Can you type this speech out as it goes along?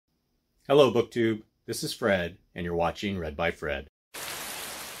Hello, booktube. This is Fred, and you're watching Read by Fred.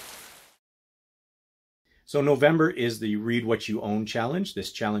 So November is the Read What You Own challenge.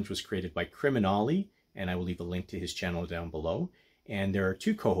 This challenge was created by Criminali, and I will leave a link to his channel down below. And there are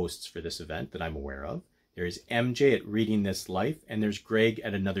two co-hosts for this event that I'm aware of. There's MJ at Reading This Life, and there's Greg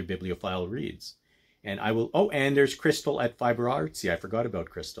at Another Bibliophile Reads. And and there's Crystal at Fiber Artsy. I forgot about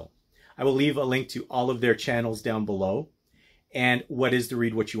Crystal. I will leave a link to all of their channels down below. And what is the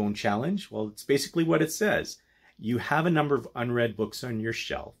Read What You Own challenge? Well, it's basically what it says. You have a number of unread books on your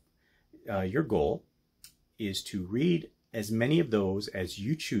shelf. Your goal is to read as many of those as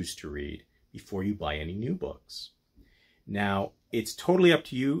you choose to read before you buy any new books. Now, it's totally up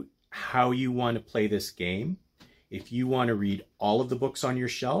to you how you want to play this game. If you want to read all of the books on your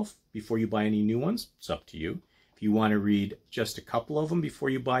shelf before you buy any new ones, it's up to you. If you want to read just a couple of them before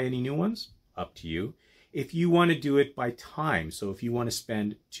you buy any new ones, up to you. If you want to do it by time, so if you want to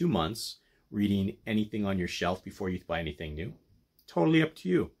spend 2 months reading anything on your shelf before you buy anything new, totally up to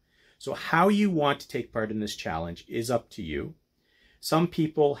you. So how you want to take part in this challenge is up to you. Some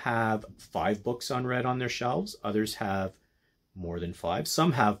people have 5 books unread on their shelves. Others have more than 5.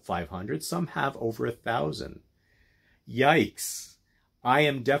 Some have 500. Some have over 1,000. Yikes. I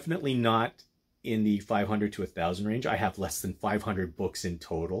am definitely not in the 500 to 1,000 range. I have less than 500 books in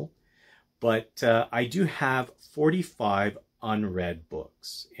total. But I do have 45 unread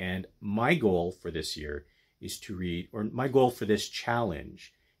books. And my goal for this year is to read, or my goal for this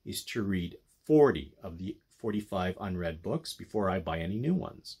challenge is to read 40 of the 45 unread books before I buy any new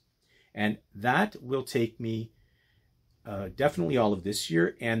ones. And that will take me definitely all of this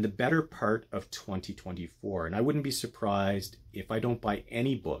year and the better part of 2024. And I wouldn't be surprised if I don't buy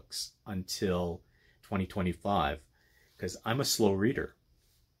any books until 2025, because I'm a slow reader.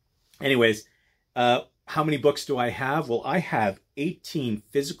 Anyways, how many books do I have? Well, I have 18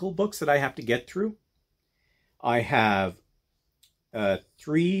 physical books that I have to get through. I have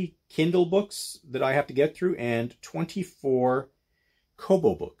 3 Kindle books that I have to get through and 24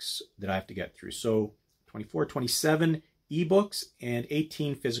 Kobo books that I have to get through. So 24, 27 ebooks and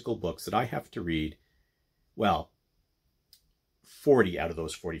 18 physical books that I have to read. Well, 40 out of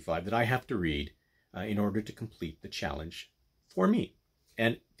those 45 that I have to read in order to complete the challenge for me.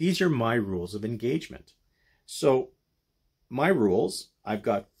 And these are my rules of engagement. So my rules, I've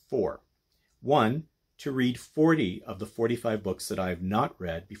got 4. 1, to read 40 of the 45 books that I have not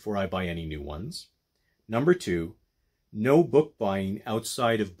read before I buy any new ones. Number 2, no book buying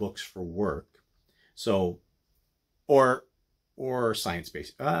outside of books for work. So, or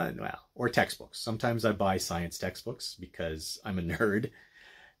science-based, or textbooks. Sometimes I buy science textbooks because I'm a nerd.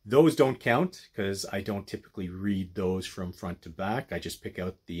 Those don't count because I don't typically read those from front to back. I just pick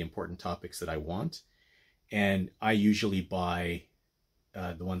out the important topics that I want. And I usually buy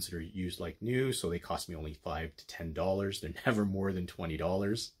the ones that are used like new, so they cost me only $5 to $10. They're never more than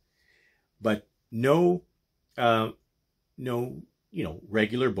 $20. But no,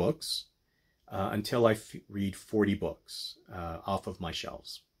 regular books until I read 40 books off of my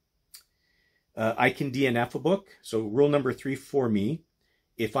shelves. I can DNF a book. So rule number 3 for me,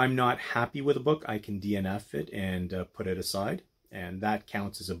 if I'm not happy with a book, I can DNF it and put it aside. And that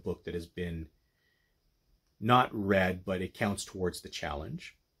counts as a book that has been not read, but it counts towards the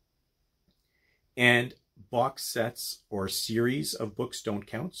challenge. And box sets or series of books don't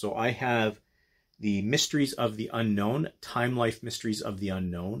count. So I have the Mysteries of the Unknown, Time Life Mysteries of the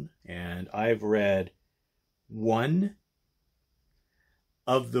Unknown. And I've read 1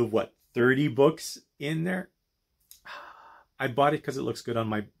 of the, 30 books in there. I bought it because it looks good on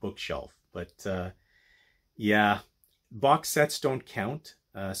my bookshelf. But yeah, box sets don't count.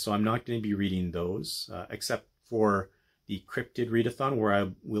 So I'm not going to be reading those, except for the Cryptid Readathon, where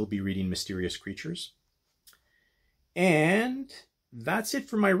I will be reading Mysterious Creatures. And that's it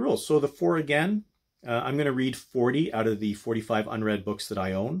for my rules. So the 4 again, I'm going to read 40 out of the 45 unread books that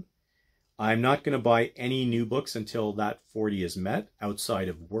I own. I'm not going to buy any new books until that 40 is met, outside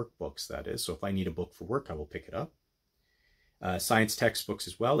of workbooks, that is. So if I need a book for work, I will pick it up. Science textbooks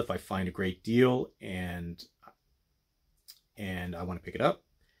as well. If I find a great deal and I want to pick it up,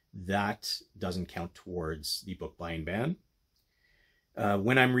 that doesn't count towards the book buying ban.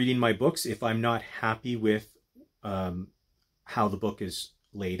 When I'm reading my books, if I'm not happy with how the book is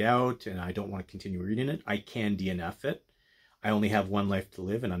laid out and I don't want to continue reading it, I can DNF it. I only have 1 life to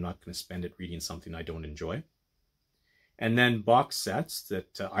live and I'm not going to spend it reading something I don't enjoy. And then box sets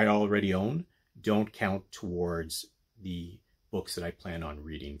that I already own don't count towards the books that I plan on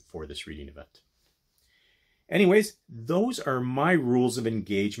reading for this reading event. Anyways, those are my rules of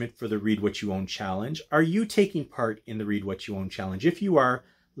engagement for the Read What You Own challenge. Are you taking part in the Read What You Own challenge? If you are,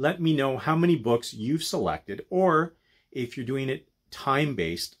 let me know how many books you've selected, or if you're doing it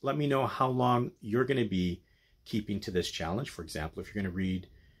time-based, let me know how long you're going to be keeping to this challenge. For example, if you're going to read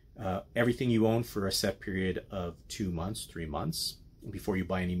everything you own for a set period of 2 months, 3 months before you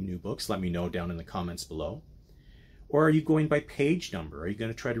buy any new books, let me know down in the comments below. Or are you going by page number? Are you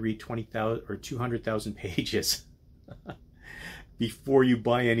going to try to read 20,000 or 200,000 pages before you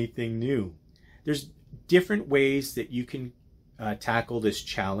buy anything new? There's different ways that you can tackle this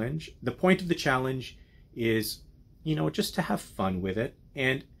challenge. The point of the challenge is, just to have fun with it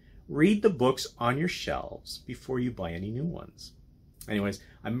and read the books on your shelves before you buy any new ones. Anyways,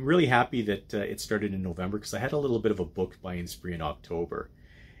 I'm really happy that it started in November, because I had a little bit of a book buying spree in October.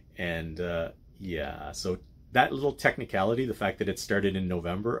 And yeah, so that little technicality, the fact that it started in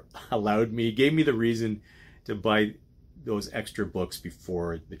November, gave me the reason to buy those extra books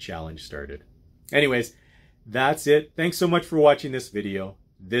before the challenge started. Anyways, that's it. Thanks so much for watching this video.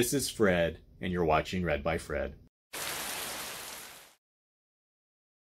 This is Fred, and you're watching Read by Fred.